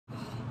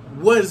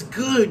What's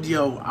good,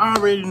 yo? I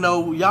already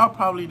know y'all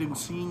probably done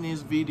seen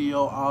this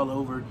video all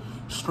over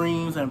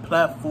streams and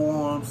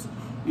platforms.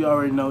 You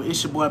already know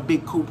it's your boy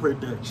Big Cool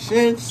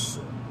Productions.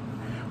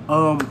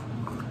 But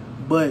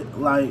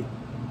like,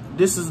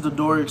 this is the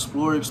Dora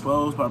Explorer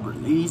Exposed by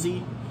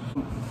Berleezy.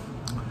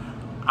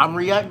 I'm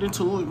reacting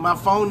to it. My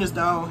phone is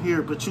down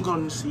here, but you're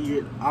gonna see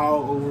it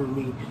all over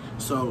me.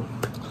 So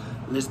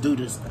let's do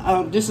this.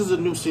 This is a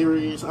new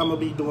series. I'm gonna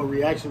be doing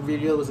reaction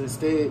videos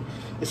instead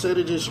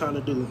of just trying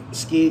to do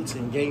skits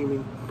and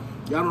gaming.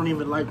 Y'all don't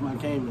even like my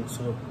gaming,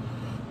 so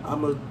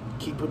I'm gonna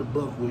keep it a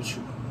buck with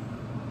you.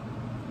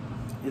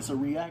 It's a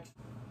reaction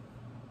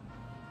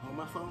on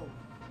my phone.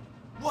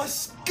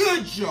 What's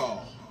good,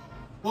 y'all?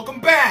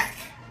 Welcome back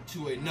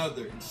to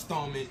another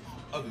installment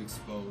of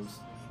Exposed.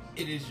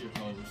 It is your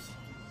host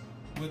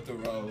with the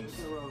rose.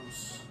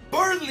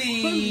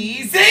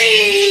 Berleezy!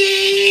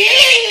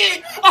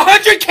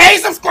 100K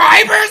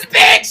subscribers,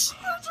 bitch!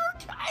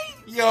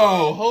 100K!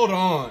 Yo, hold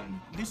on.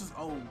 This is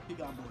old. He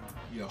got more.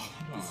 Yo,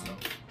 hold on.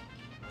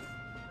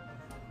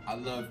 I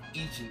love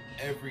each and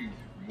every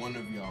one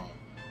of y'all.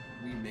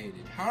 We made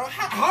it. How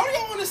do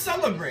y'all want to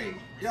celebrate?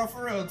 Y'all,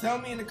 for real, tell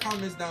me in the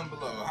comments down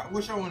below.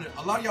 What y'all want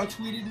to... A lot of y'all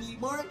tweeted me.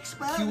 More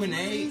exposed.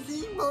 Q&A.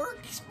 More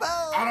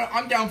exposed.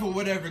 I'm down for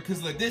whatever,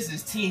 because look, this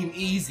is Team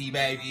Easy,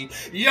 baby.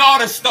 Y'all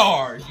the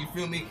stars. You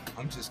feel me?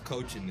 I'm just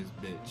coaching this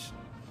bitch.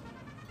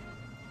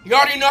 You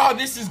already know how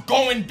this is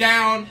going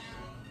down.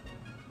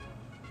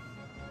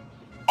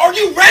 Are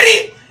you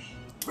ready?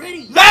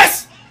 Ready.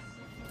 Let's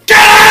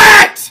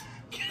get it!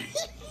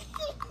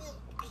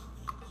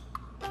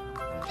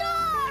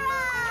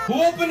 Who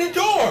opened the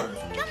door?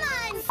 Come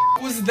on.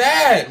 What was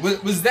that?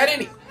 Was that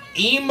an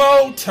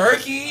emo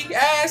turkey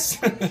ass?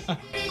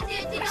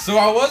 So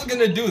I was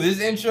gonna do this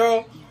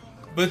intro,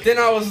 but then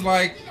I was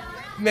like,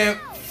 man,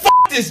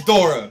 this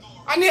Dora.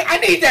 I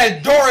need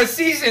that Dora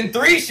season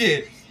 3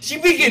 shit. She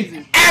be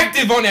getting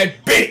active on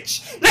that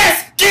bitch.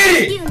 Let's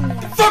get it!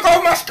 Fuck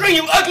off my screen,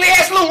 you ugly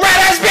ass little rat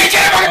ass bitch!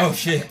 Oh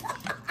shit.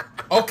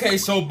 Okay,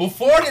 so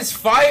before this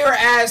fire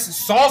ass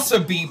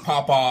salsa beat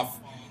pop off,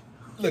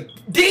 look,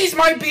 these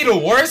might be the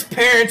worst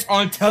parents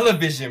on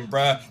television,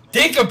 bruh.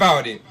 Think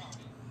about it.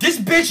 This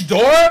bitch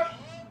Dora,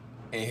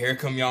 and here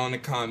come y'all in the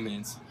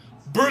comments.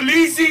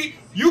 Berleezy,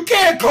 you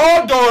can't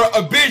call Dora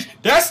a bitch.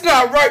 That's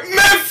not right.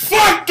 Man,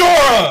 fuck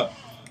Dora!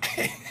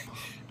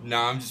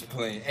 Nah, I'm just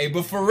playing. Hey,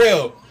 but for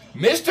real,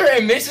 Mr.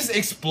 and Mrs.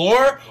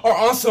 Explorer are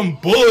on some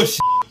bullshit.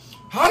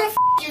 How the f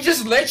you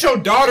just let your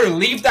daughter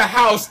leave the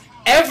house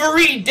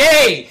every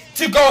day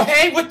to go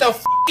hang with the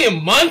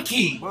fucking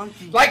monkey?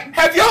 Like,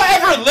 have y'all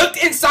ever looked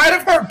inside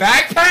of her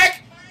backpack?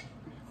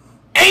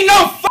 Ain't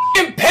no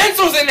fucking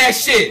pencils in that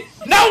shit.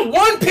 Not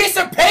one piece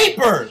of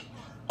paper.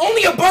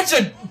 Only a bunch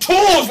of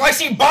tools like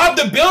she Bob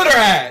the Builder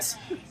ass.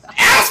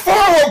 Ask for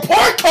a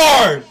report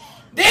card.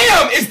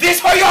 Damn, is this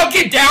how y'all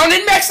get down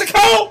in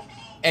Mexico?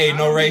 Hey,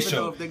 no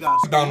racial.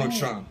 Donald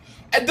Trump.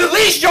 And the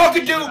least y'all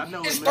could do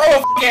is throw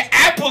a fucking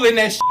apple in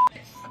that shit.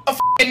 A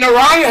fucking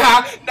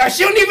naranja. Now,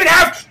 she don't even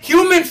have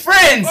human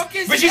friends.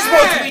 But she's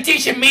supposed to be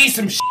teaching me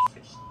some shit.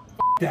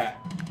 That.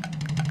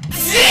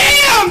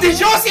 Damn! Did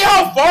y'all see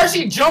how far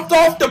she jumped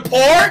off the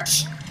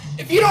porch?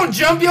 If you don't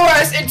jump your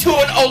ass into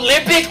an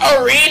Olympic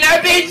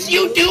arena, bitch,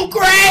 you do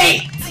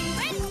great!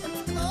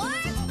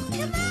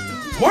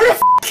 Where the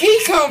f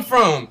he come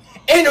from?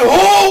 And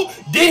who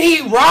did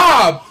he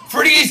rob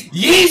for these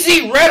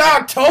Yeezy Red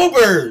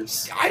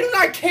Octobers? I do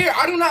not care.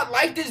 I do not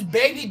like this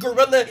baby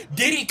gorilla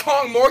Diddy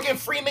Kong Morgan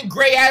Freeman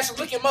gray ass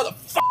looking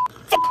motherfucker.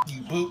 Fuck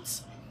you,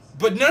 Boots.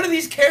 But none of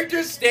these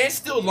characters stand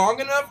still long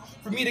enough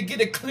for me to get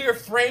a clear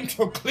frame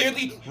to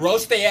clearly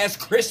roast they ass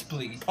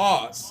crisply.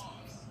 Pause.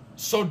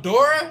 So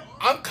Dora,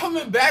 I'm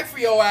coming back for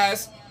your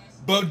ass,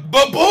 but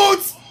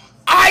Boots,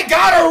 I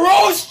gotta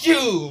roast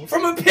you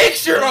from a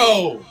picture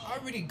though. I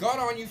already got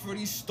on you for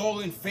these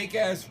stolen fake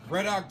ass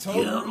Red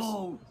Octobers.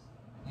 Yo.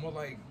 More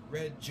like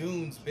Red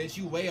Junes, bitch.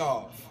 You way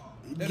off.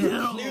 That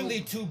are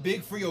clearly too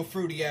big for your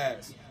fruity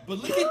ass. But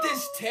look at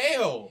this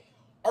tail.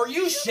 Are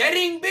you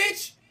shedding,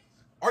 bitch?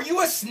 Are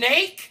you a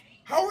snake?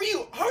 How are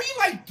you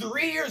like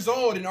 3 years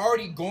old and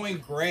already going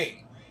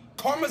gray?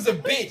 Karma's a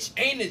bitch,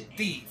 ain't it,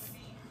 thief?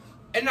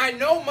 And I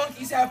know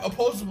monkeys have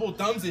opposable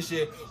thumbs and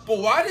shit, but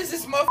why does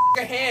this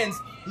motherfucker hands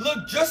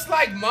look just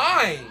like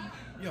mine?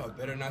 Yo,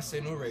 better not say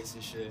no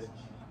racist shit.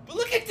 But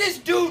look at this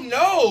dude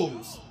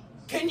nose.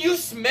 Can you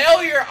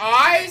smell your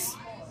eyes?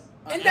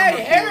 And that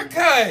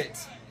haircut.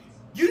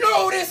 You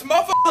know who this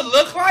motherfucker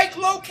look like,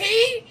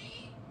 low-key?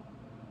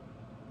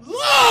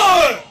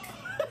 Look!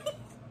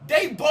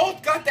 They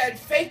both got that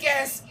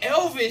fake-ass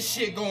Elvis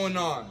shit going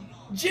on.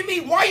 Jimmy,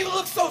 why you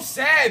look so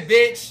sad,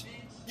 bitch?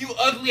 You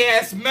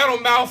ugly-ass, metal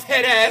mouth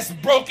head-ass,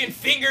 broken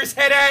fingers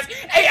head-ass.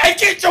 Hey,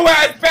 get your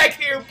ass back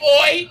here,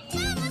 boy!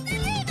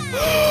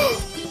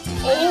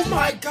 Oh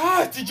my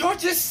god, did y'all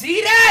just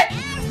see that?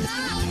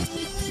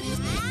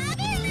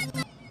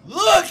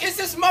 Look, it's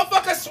this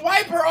motherfucker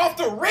Swiper off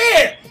the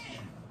rip!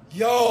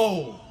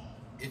 Yo,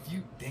 if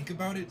you think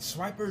about it,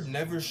 Swiper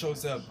never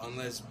shows up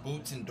unless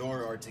Boots and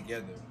Dora are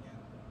together.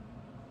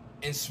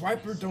 And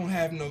Swiper don't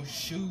have no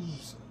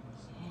shoes.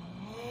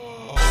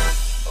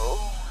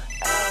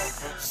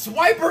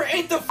 Swiper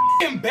ain't the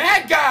f***ing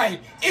bad guy.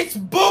 It's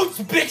Boots,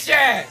 bitch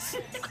ass.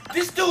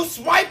 This dude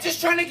Swipe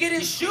just trying to get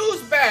his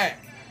shoes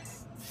back.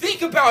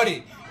 Think about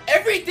it.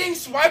 Everything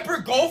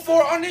Swiper go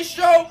for on this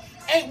show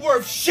ain't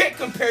worth shit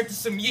compared to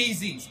some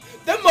Yeezys.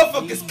 Them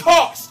motherfuckers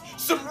cost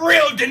some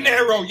real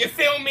dinero, you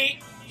feel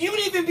me? He don't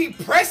even be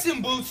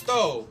pressing Boots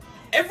though.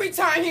 Every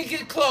time he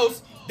get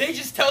close, they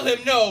just tell him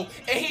no,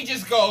 and he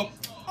just go,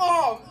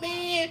 oh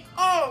man,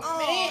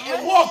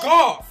 and walk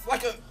off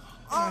like a.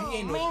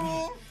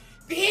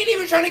 He ain't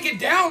even trying to get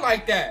down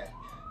like that.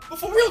 But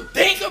for real,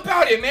 think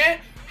about it, man.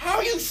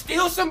 How you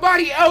steal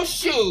somebody else's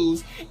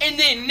shoes and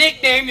then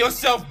nickname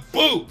yourself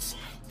Boots?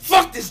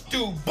 Fuck this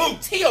dude,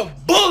 Boots. He a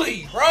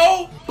bully,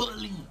 bro.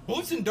 Bully.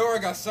 Boots and Dora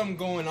got something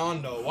going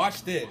on though.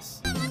 Watch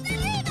this.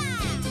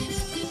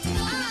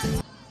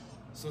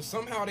 So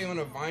somehow they on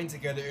a vine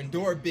together, and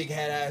Dora big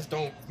head ass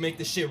don't make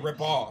the shit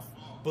rip off.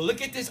 But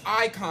look at this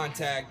eye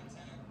contact.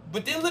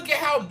 But then look at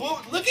how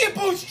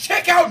Boots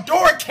check out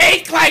Dora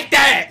cake like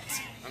that.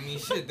 I mean,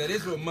 shit, that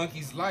is what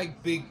monkeys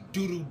like, big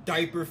doodoo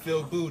diaper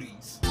filled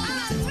booties.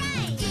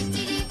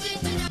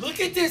 Look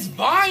at this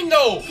vine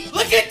though.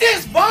 Look at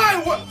this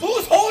vine.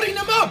 Who's holding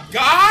them up?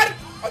 God?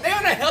 Are they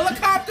on a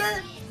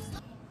helicopter?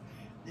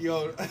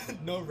 Yo,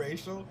 no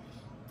racial.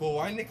 But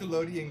why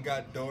Nickelodeon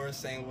got Dora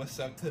saying what's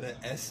up to the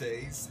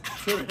essays?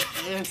 To the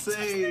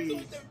essays.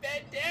 With the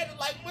bandana,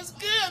 like, what's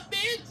good,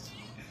 bitch?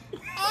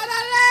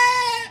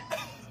 Orale!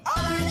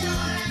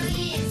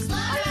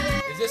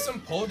 Is this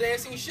some pole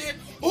dancing shit?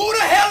 Who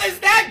the hell is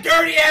that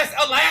dirty ass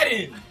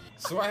Aladdin?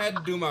 So I had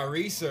to do my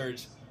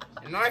research,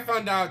 and I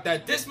found out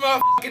that this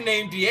motherfucker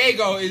named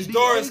Diego is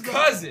Dora's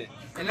cousin.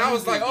 And I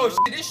was like, oh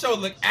shit, this show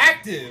look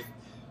active.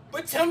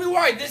 But tell me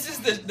why this is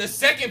the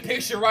second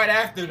picture right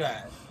after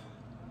that.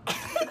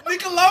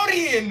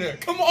 Nickelodeon,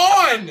 come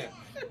on!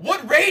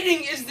 What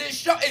rating is this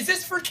show? Is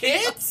this for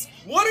kids?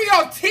 What are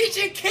y'all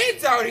teaching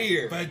kids out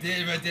here? But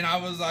then I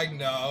was like,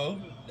 no,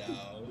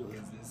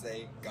 because this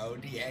ain't Go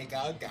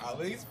Diego, go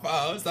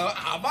exposed, so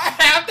I'ma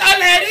have to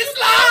let it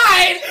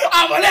slide!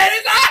 I'ma let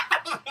it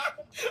slide!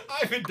 I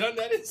haven't done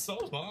that in so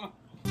long.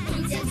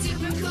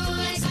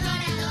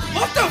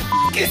 What the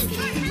f is this?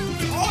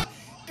 Oh,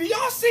 do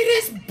y'all see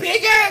this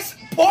big ass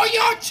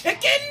boyard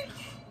chicken?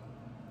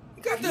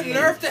 Got the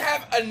nerve to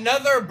have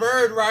another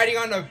bird riding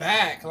on the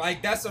back.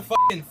 Like, that's a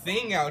fucking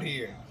thing out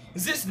here.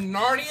 Is this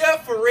Narnia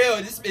for real?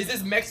 Is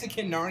this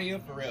Mexican Narnia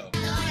for real?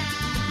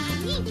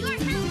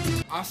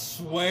 I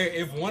swear,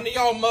 if one of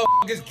y'all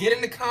motherfuckers get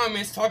in the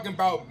comments talking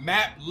about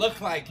map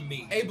look like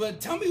me. Hey, but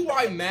tell me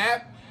why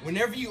map,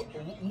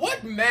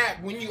 what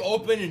map when you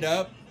open it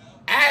up,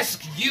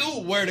 ask you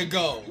where to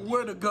go?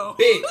 Where to go?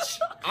 Bitch,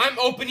 I'm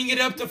opening it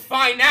up to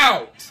find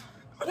out.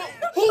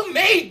 Who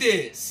made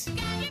this?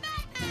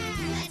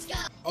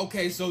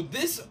 Okay, so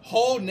this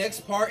whole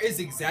next part is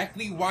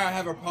exactly why I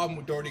have a problem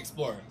with Dora the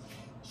Explorer.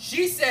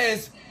 She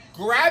says,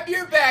 grab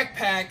your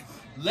backpack,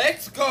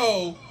 let's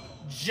go,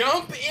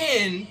 jump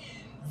in,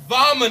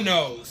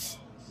 vamonos.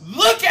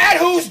 Look at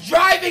who's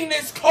driving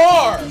this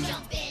car!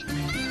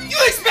 You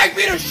expect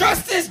me to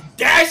trust this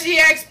Dashy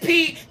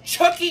XP,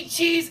 Chuck E.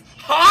 Cheese,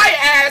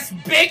 high-ass,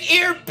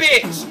 big-ear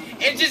bitch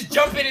and just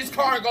jump in his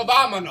car and go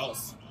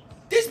vamonos?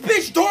 This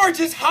bitch Dora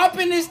just hop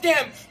in this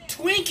damn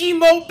Twinkie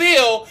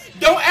Mobile,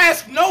 don't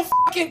ask no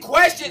fucking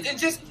questions and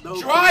just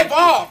drive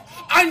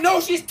off. I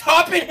know she's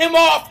topping him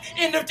off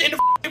in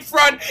the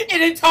front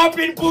and then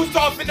topping Boots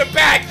off in the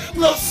back,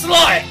 little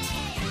slut.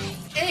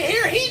 And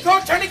here he go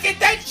trying to get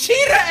that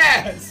cheetah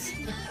ass.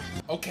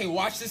 Okay,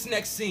 watch this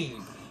next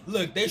scene.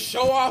 Look, they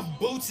show off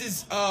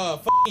Boots'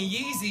 fucking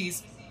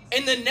Yeezys,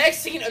 and the next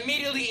scene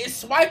immediately is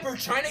Swiper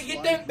trying to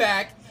get them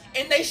back,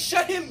 and they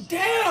shut him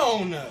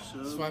down.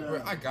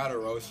 Swiper, I gotta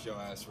roast your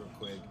ass real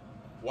quick.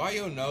 Why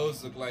your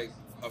nose look like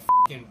a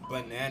fucking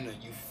banana,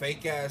 you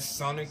fake ass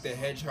Sonic the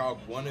Hedgehog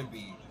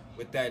wannabe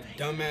with that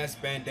dumbass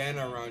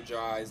bandana around your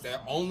eyes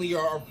that only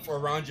are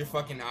around your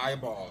fucking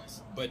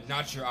eyeballs, but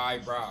not your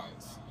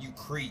eyebrows. You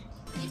creep.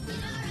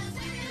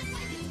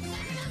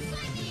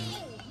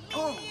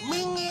 Oh,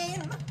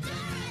 man.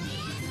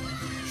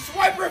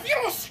 Swiper, if you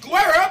don't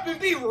square up and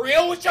be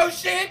real with your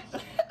shit.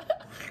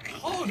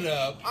 Hold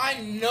up,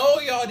 I know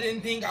y'all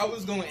didn't think I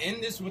was gonna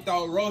end this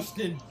without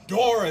roasting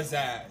Dora's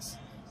ass.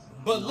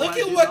 But look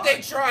at what they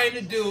trying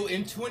to do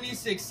in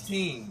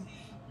 2016.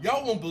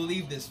 Y'all won't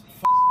believe this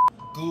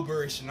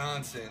gooberish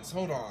nonsense.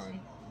 Hold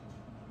on.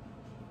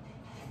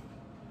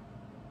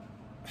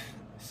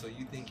 So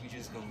you think you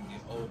just gonna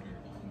get older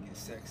and get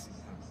sexy,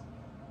 huh?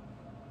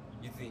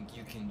 You think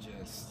you can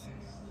just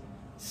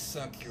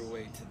suck your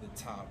way to the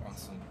top on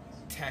some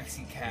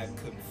taxi cab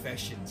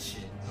confession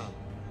shit, huh?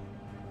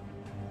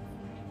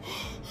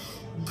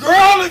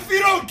 Girl, if you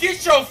don't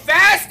get your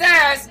fast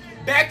ass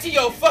back to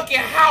your fucking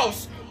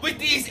house with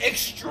these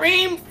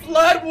extreme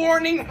flood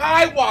warning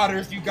high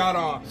waters you got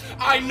on.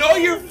 I know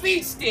your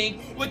feet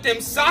stink with them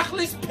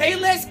sockless,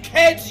 payless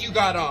kids you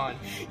got on.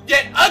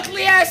 That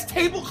ugly ass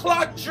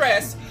tablecloth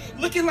dress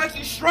looking like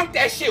you shrunk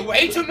that shit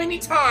way too many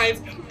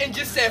times and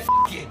just said F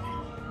it.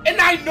 And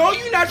I know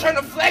you're not trying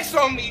to flex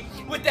on me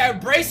with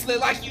that bracelet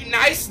like you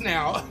nice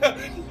now.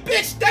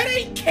 Bitch, that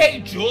ain't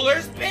K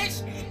Jewelers,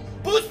 bitch.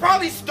 Boots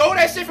probably stole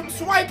that shit from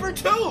Swiper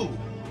too.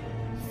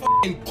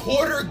 Fucking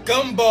quarter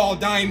gumball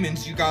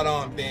diamonds you got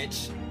on,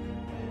 bitch.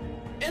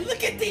 And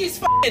look at these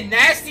fucking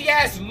nasty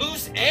ass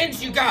loose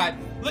ends you got,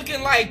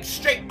 looking like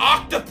straight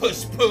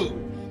octopus poo.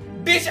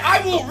 Bitch,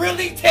 I will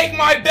really take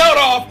my belt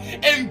off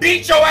and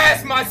beat your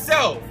ass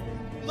myself.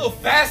 Little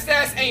fast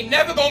ass ain't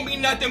never gonna be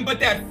nothing but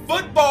that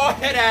football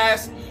head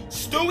ass,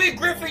 Stewie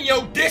Griffin,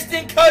 your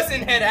distant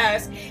cousin head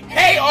ass,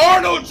 Hey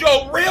Arnold,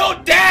 your real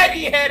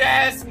daddy head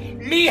ass,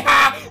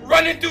 Mija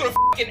running through the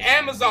fucking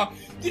Amazon.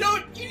 You know,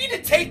 you need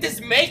to take this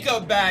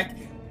makeup back,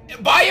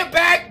 buy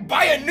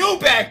a new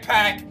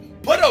backpack,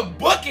 put a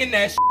book in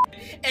that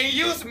shit, and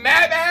use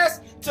map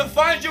ass to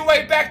find your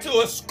way back to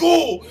a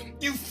school,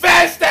 you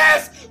fast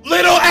ass,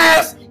 little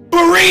ass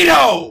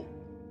burrito!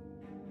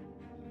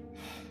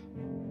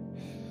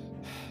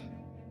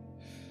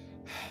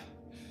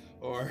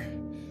 Or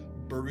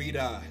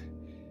burrito.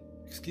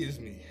 Excuse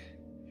me.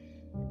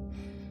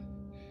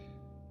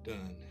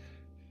 Done.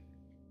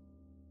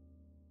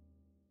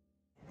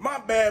 My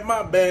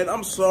bad.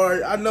 I'm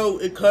sorry. I know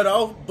it cut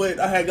off, but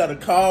I had got a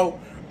call.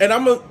 And I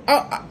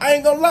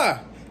ain't gonna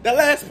lie. That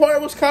last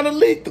part was kind of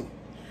lethal.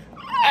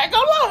 I ain't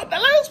gonna lie.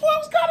 That last part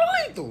was kind of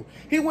lethal.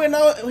 He went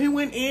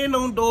in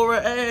on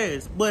Dora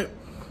ass. But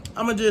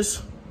I'ma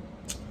say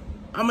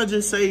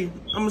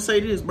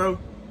this, bro.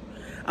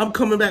 I'm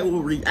coming back with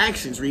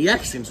reactions.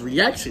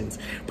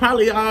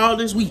 Probably all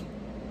this week.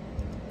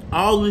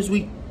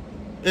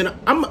 And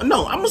I'm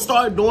gonna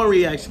start doing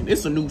reaction.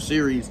 It's a new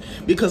series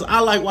because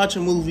I like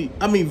watching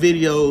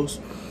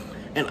videos,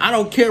 and I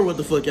don't care what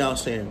the fuck y'all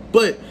saying.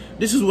 But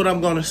this is what I'm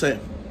gonna say.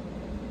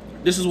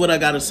 This is what I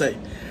gotta say.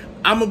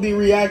 I'm gonna be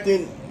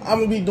reacting.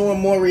 I'm gonna be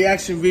doing more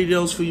reaction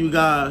videos for you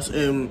guys,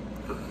 and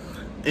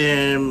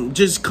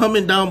just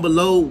comment down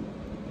below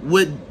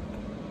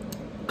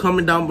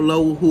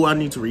who I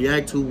need to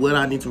react to, what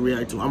I need to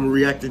react to. I'm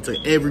reacting to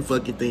every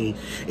fucking thing,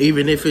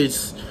 even if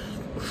it's.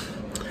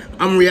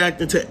 I'm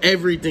reacting to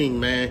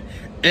everything, man.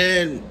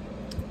 And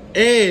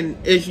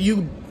if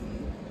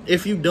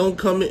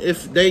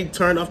they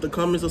turn off the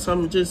comments or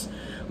something, just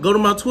go to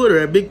my Twitter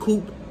at Big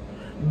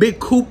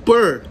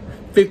Cooper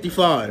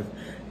 55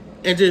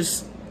 and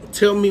just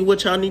tell me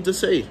what y'all need to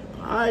say.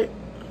 Alright.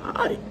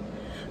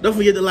 Don't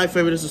forget to like,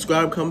 favorite, and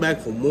subscribe. Come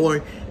back for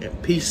more,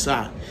 and peace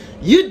out.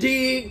 You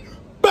dig?